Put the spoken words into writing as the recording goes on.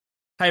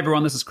Hey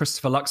everyone, this is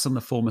Christopher Luxon, the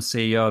former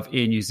CEO of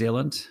Air New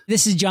Zealand.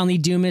 This is John Lee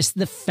Dumas,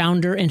 the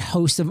founder and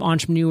host of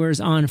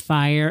Entrepreneurs on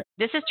Fire.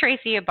 This is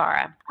Tracy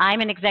Ibarra.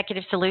 I'm in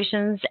Executive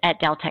Solutions at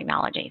Dell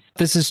Technologies.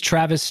 This is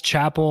Travis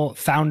Chappell,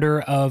 founder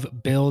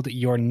of Build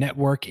Your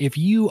Network. If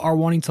you are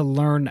wanting to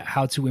learn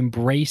how to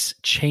embrace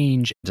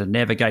change, To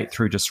navigate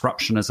through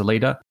disruption as a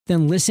leader,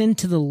 Then listen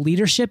to the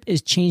Leadership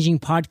is Changing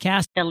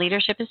podcast. The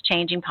Leadership is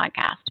Changing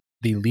podcast.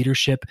 the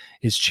Leadership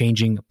is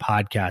Changing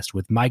podcast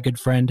with my good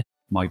friend,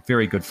 my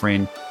very good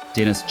friend,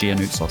 Dennis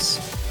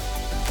Giannoutsos.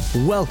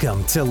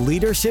 Welcome to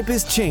Leadership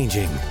is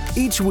Changing.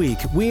 Each week,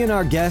 we and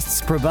our guests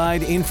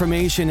provide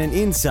information and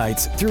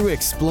insights through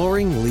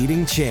exploring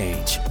leading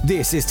change.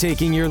 This is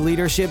taking your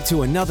leadership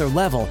to another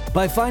level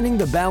by finding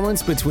the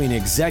balance between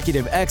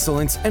executive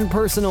excellence and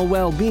personal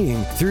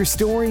well-being through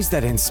stories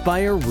that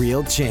inspire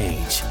real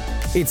change.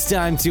 It's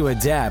time to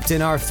adapt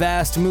in our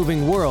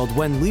fast-moving world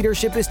when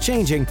leadership is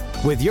changing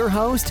with your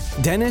host,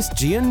 Dennis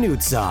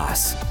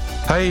Giannoutsos.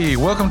 Hey,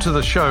 welcome to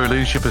the show.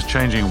 Leadership is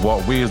Changing.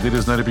 What we as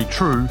leaders know to be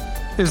true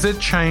is that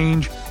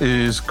change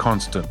is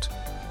constant.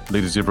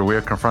 Leaders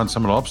everywhere confront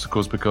similar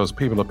obstacles because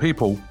people are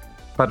people,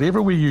 but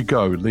everywhere you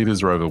go,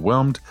 leaders are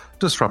overwhelmed,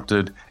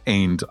 disrupted,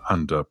 and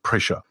under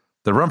pressure.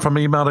 They run from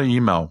email to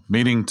email,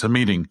 meeting to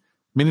meeting.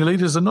 Many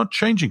leaders are not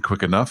changing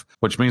quick enough,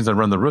 which means they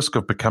run the risk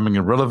of becoming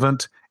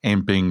irrelevant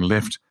and being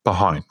left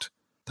behind.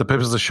 The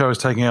purpose of the show is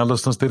taking our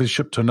listeners'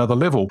 leadership to another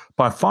level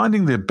by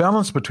finding their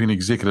balance between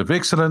executive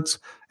excellence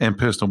and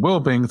personal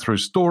well-being through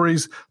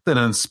stories that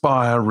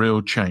inspire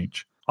real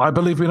change. I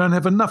believe we don't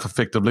have enough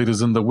effective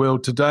leaders in the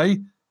world today,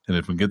 and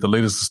if we can get the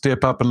leaders to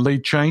step up and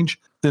lead change,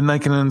 then they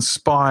can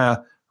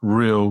inspire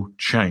real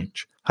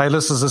change. Hey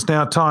listeners, it's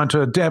now time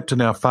to adapt in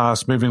our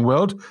fast-moving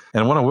world,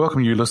 and I want to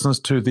welcome you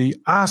listeners to the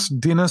Ask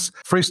Dennis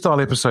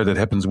freestyle episode that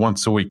happens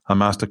once a week.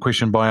 I'm asked a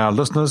question by our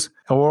listeners,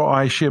 or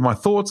I share my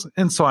thoughts,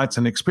 insights,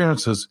 and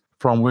experiences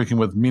from working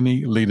with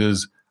many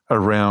leaders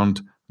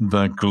around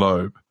the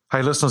globe.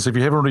 Hey listeners, if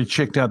you haven't already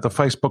checked out the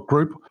Facebook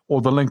group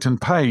or the LinkedIn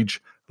page,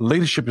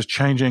 Leadership is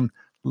Changing.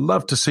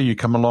 Love to see you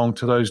come along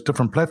to those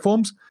different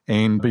platforms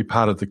and be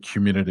part of the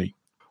community.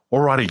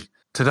 Alrighty,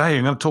 today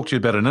I'm going to talk to you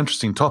about an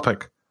interesting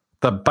topic.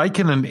 The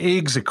bacon and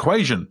eggs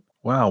equation.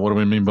 Wow, what do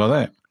we mean by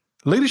that?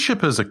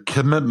 Leadership is a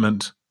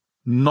commitment,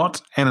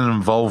 not an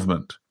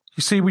involvement.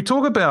 You see, we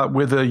talk about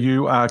whether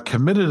you are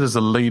committed as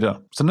a leader.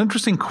 It's an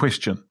interesting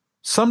question.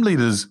 Some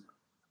leaders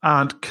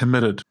aren't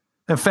committed.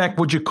 In fact,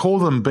 would you call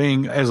them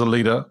being as a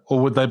leader, or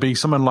would they be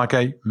someone like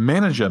a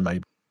manager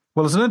maybe?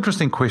 Well, it's an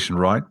interesting question,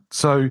 right?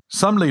 So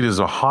some leaders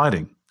are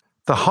hiding.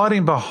 They're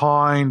hiding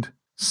behind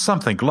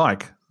something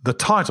like the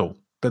title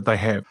that they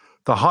have.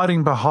 They're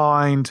hiding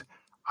behind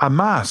a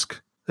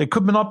mask. It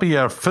could not be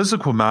a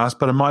physical mask,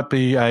 but it might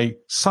be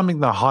something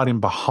they're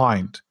hiding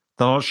behind.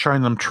 They're not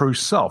showing them true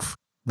self.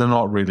 They're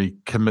not really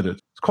committed.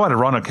 It's quite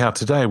ironic how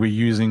today we're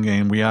using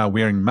and we are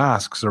wearing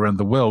masks around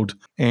the world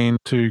and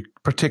to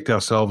protect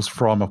ourselves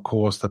from, of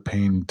course, the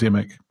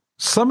pandemic.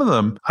 Some of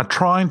them are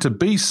trying to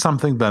be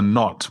something they're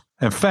not.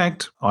 In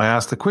fact, I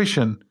asked the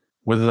question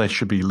whether they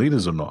should be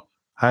leaders or not.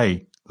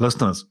 Hey,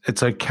 listeners,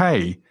 it's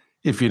okay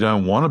if you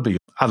don't want to be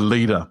a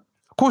leader.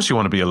 Of course you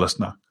want to be a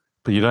listener.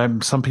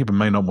 But some people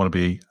may not want to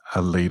be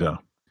a leader.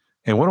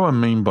 And what do I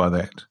mean by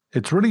that?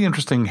 It's really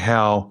interesting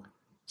how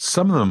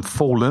some of them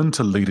fall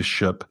into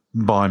leadership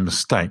by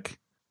mistake.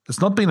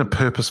 It's not been a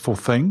purposeful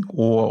thing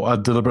or a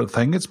deliberate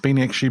thing. It's been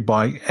actually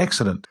by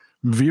accident.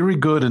 Very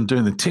good in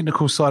doing the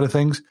technical side of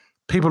things.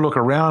 People look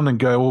around and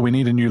go, we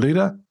need a new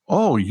leader.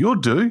 Oh, you'll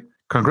do.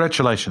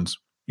 Congratulations.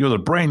 You're the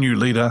brand new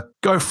leader.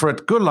 Go for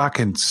it. Good luck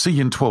and see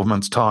you in 12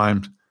 months'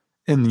 time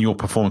in your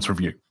performance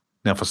review.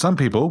 Now, for some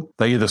people,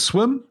 they either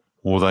swim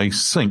or they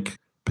sink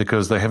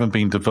because they haven't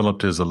been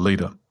developed as a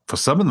leader. For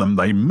some of them,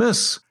 they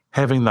miss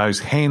having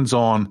those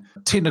hands-on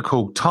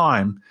technical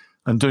time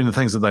and doing the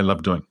things that they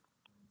love doing.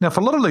 Now, for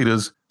a lot of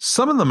leaders,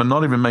 some of them are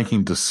not even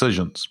making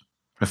decisions.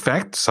 In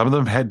fact, some of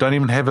them don't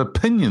even have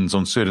opinions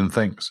on certain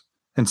things.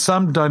 And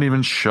some don't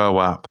even show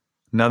up.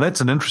 Now,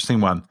 that's an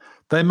interesting one.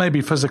 They may be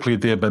physically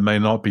there, but may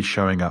not be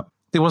showing up.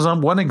 There was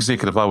one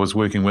executive I was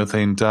working with,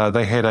 and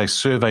they had a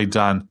survey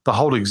done. The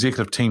whole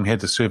executive team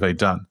had the survey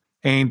done.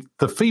 And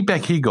the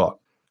feedback he got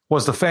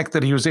was the fact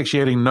that he was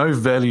actually adding no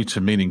value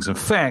to meetings. In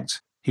fact,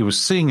 he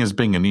was seen as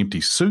being an empty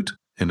suit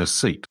in a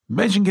seat.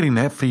 Imagine getting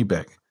that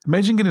feedback.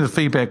 Imagine getting the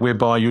feedback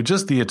whereby you're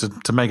just there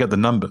to make up the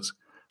numbers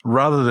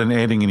rather than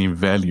adding any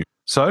value.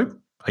 So,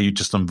 are you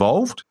just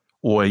involved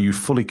or are you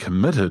fully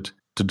committed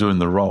to doing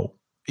the role?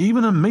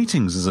 Even in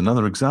meetings is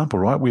another example,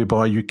 right,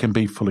 whereby you can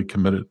be fully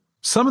committed.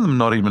 Some of them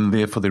not even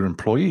there for their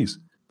employees.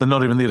 They're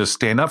not even there to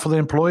stand up for their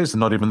employees. They're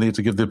not even there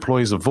to give their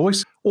employees a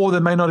voice, or they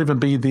may not even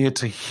be there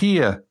to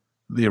hear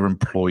their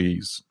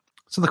employees.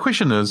 So the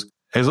question is,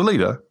 as a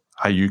leader,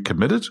 are you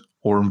committed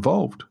or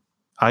involved?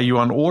 Are you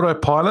on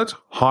autopilot,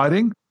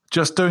 hiding,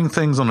 just doing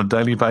things on a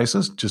daily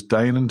basis, just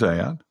day in and day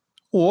out?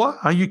 Or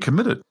are you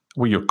committed,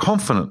 where you're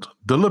confident,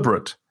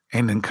 deliberate,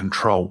 and in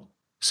control?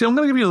 See, I'm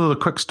going to give you a little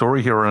quick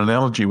story here, or an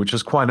analogy, which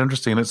is quite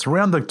interesting. It's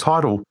around the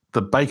title,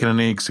 The Bacon and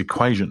Eggs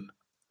Equation.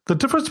 The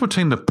difference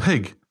between the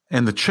pig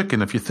and the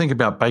chicken if you think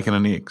about bacon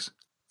and eggs.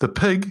 The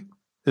pig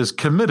is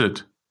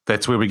committed.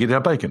 That's where we get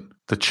our bacon.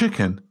 The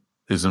chicken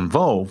is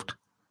involved.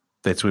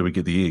 That's where we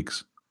get the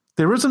eggs.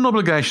 There is an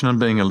obligation in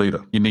being a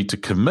leader. You need to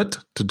commit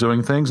to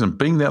doing things and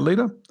being that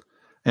leader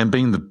and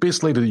being the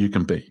best leader that you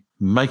can be.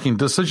 Making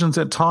decisions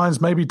at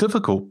times may be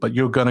difficult, but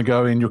you're going to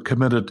go and you're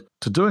committed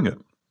to doing it.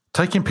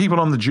 Taking people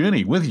on the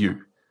journey with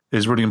you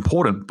is really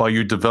important by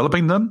you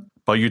developing them,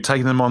 by you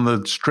taking them on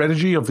the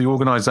strategy of the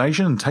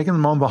organization and taking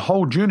them on the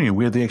whole journey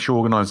where the actual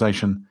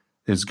organization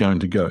is going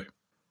to go.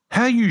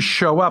 How you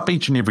show up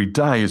each and every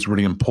day is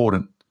really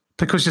important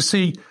because you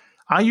see,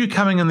 are you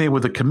coming in there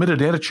with a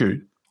committed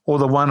attitude or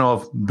the one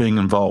of being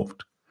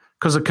involved?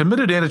 Because a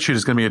committed attitude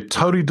is going to be a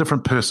totally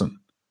different person.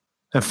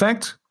 In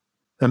fact,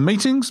 in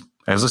meetings,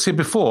 as I said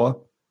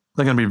before,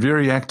 they're going to be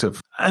very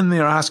active and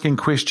they're asking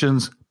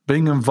questions,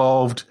 being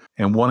involved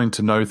and wanting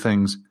to know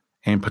things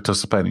and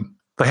participating.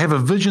 They have a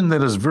vision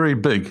that is very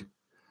big.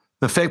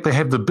 The fact they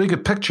have the bigger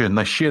picture and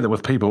they share that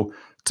with people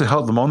to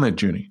help them on that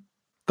journey.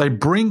 They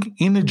bring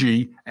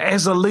energy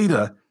as a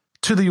leader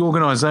to the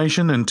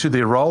organization and to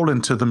their role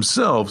and to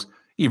themselves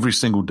every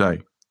single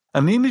day.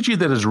 An energy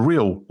that is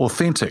real,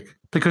 authentic.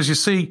 Because you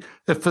see,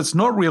 if it's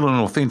not real and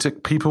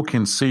authentic, people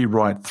can see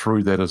right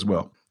through that as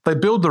well. They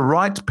build the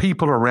right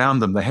people around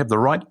them. They have the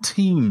right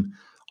team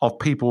of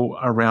people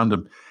around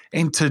them.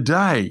 And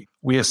today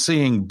we are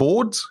seeing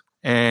boards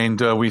and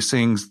we're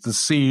seeing the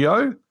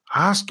CEO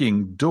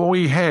asking,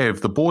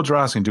 the boards are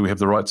asking, do we have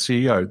the right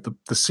CEO?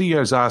 The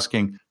CEO is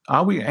asking,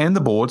 and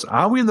the boards,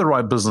 are we in the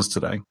right business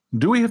today?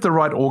 Do we have the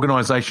right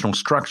organizational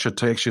structure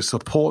to actually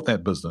support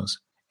that business?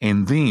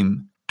 And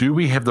then, do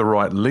we have the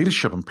right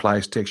leadership in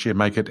place to actually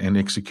make it and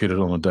execute it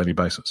on a daily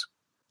basis?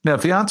 Now,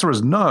 if the answer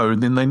is no,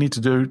 then they need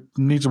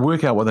to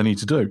work out what they need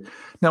to do.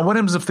 Now, what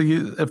happens if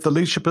the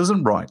leadership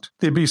isn't right?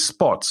 There'd be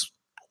spots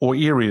or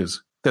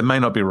areas that may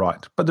not be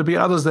right, but there'd be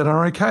others that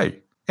are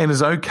okay. And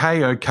is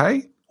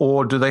okay?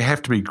 Or do they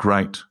have to be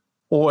great?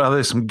 Or are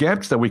there some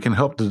gaps that we can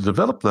help to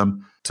develop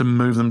them to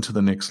move them to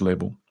the next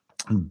level?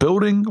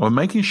 Building or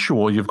making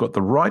sure you've got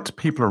the right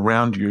people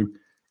around you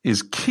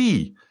is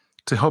key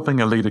to helping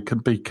a leader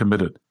be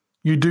committed.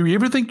 You do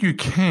everything you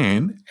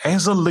can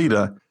as a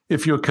leader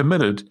if you're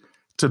committed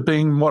to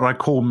being what I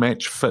call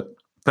match fit.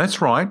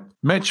 That's right,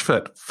 match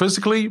fit.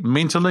 Physically,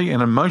 mentally,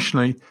 and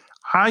emotionally,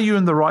 are you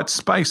in the right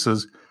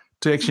spaces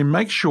to actually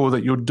make sure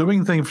that you're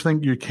doing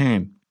everything you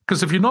can?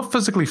 Because if you're not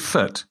physically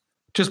fit,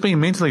 just being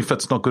mentally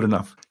fit's not good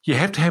enough. You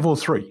have to have all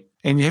three.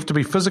 And you have to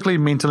be physically,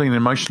 mentally, and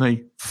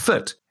emotionally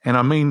fit. And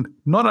I mean,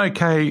 not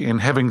okay and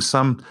having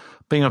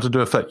being able to do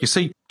a fit. You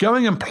see,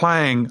 going and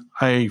playing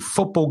a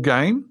football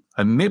game,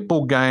 a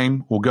netball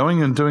game, or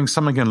going and doing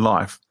something in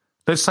life,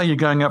 let's say you're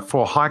going up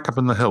for a hike up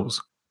in the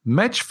hills.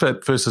 Match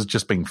fit versus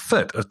just being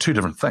fit are two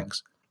different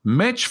things.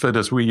 Match fit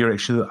is where you're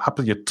actually up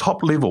at your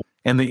top level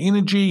and the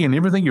energy and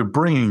everything you're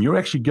bringing, you're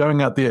actually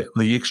going out there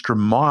the extra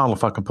mile,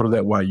 if I can put it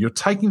that way. You're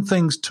taking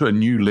things to a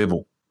new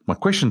level. My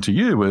question to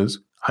you is,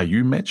 are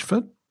you match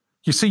fit?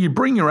 You see, you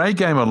bring your A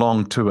game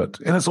along to it,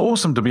 and it's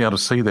awesome to be able to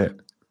see that.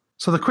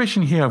 So the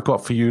question here I've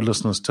got for you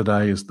listeners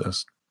today is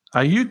this.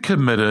 Are you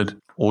committed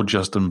or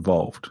just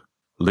involved?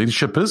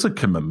 Leadership is a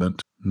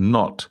commitment,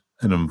 not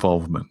an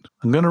involvement.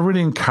 I'm going to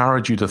really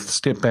encourage you to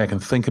step back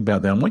and think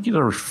about that. I want you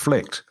to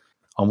reflect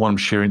on what I'm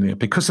sharing there.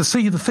 Because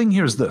see, the thing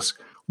here is this.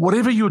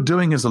 Whatever you're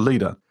doing as a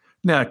leader,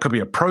 now it could be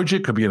a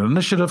project, could be an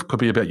initiative, could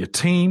be about your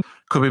team,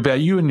 could be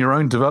about you and your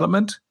own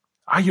development.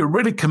 Are you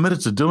really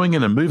committed to doing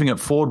it and moving it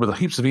forward with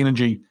heaps of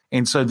energy?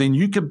 And so then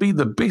you can be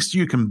the best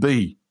you can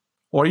be.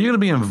 Or are you going to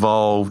be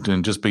involved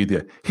and just be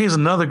there? Here's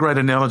another great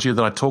analogy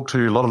that I talk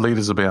to a lot of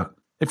leaders about.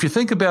 If you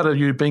think about it,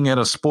 you being at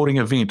a sporting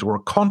event or a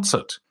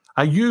concert,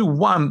 are you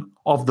one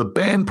of the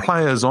band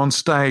players on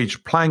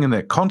stage playing in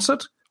that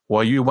concert?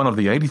 Or are you one of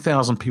the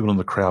 80,000 people in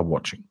the crowd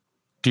watching?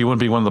 Do you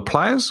want to be one of the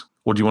players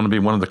or do you want to be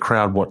one of the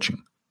crowd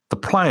watching? The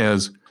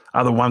players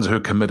are the ones who are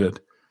committed.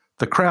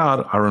 The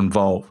crowd are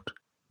involved.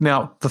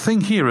 Now, the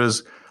thing here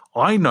is,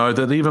 I know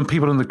that even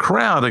people in the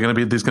crowd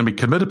there's going to be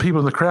committed people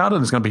in the crowd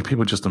and there's going to be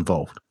people just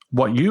involved.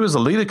 What you as a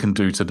leader can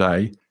do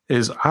today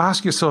is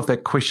ask yourself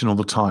that question all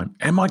the time.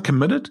 Am I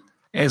committed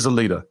as a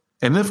leader?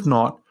 And if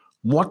not,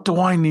 what do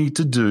I need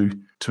to do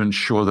to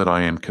ensure that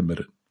I am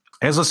committed?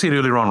 As I said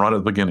earlier on, right at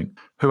the beginning,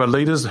 who are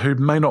leaders who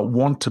may not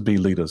want to be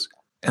leaders.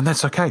 And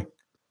that's okay.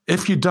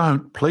 If you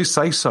don't, please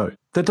say so.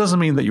 That doesn't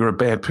mean that you're a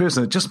bad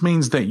person. It just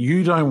means that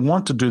you don't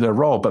want to do that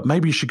role, but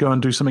maybe you should go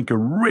and do something you're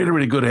really,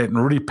 really good at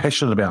and really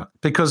passionate about.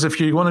 Because if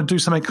you want to do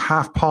something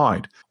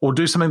half-pied or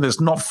do something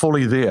that's not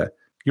fully there,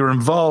 you're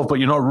involved, but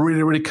you're not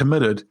really, really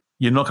committed,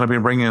 you're not going to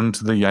be bringing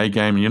into the A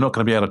game and you're not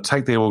going to be able to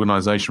take the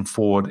organization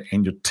forward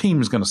and your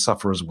team is going to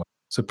suffer as well.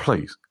 So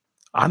please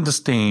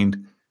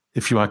understand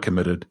if you are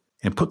committed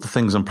and put the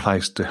things in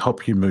place to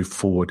help you move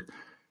forward,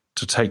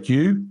 to take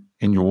you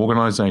and your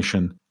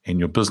organization and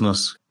your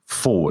business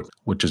forward,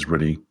 which is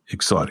really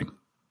exciting.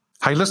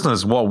 Hey,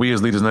 listeners, what we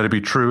as leaders know to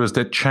be true is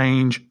that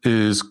change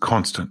is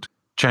constant.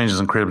 Change is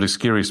incredibly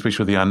scary,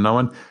 especially with the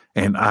unknown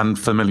and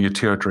unfamiliar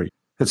territory.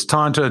 It's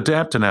time to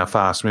adapt in our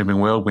fast-moving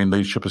world when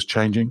leadership is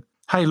changing.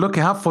 Hey, look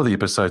out for the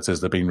episodes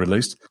as they're being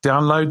released.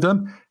 Download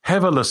them,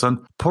 have a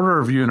listen, put a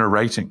review and a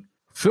rating.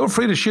 Feel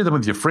free to share them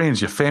with your friends,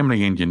 your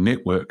family, and your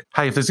network.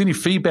 Hey, if there's any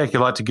feedback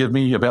you'd like to give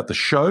me about the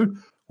show,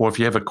 or if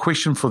you have a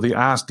question for the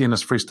Ask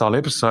Dennis Freestyle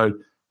episode,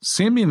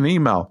 send me an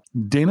email,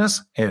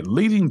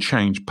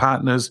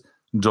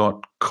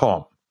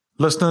 dennis@leadingchangepartners.com.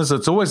 Listeners,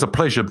 it's always a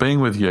pleasure being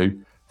with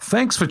you.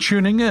 Thanks for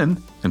tuning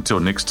in. Until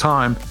next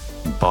time,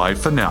 bye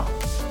for now.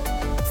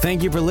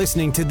 Thank you for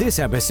listening to this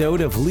episode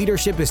of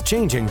Leadership is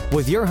Changing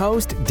with your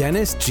host,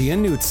 Dennis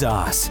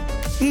Giannoutsas.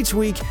 Each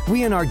week,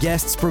 we and our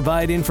guests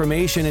provide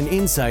information and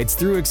insights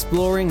through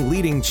exploring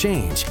leading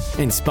change,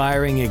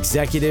 inspiring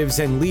executives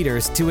and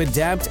leaders to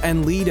adapt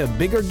and lead a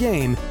bigger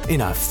game in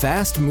a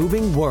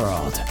fast-moving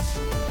world.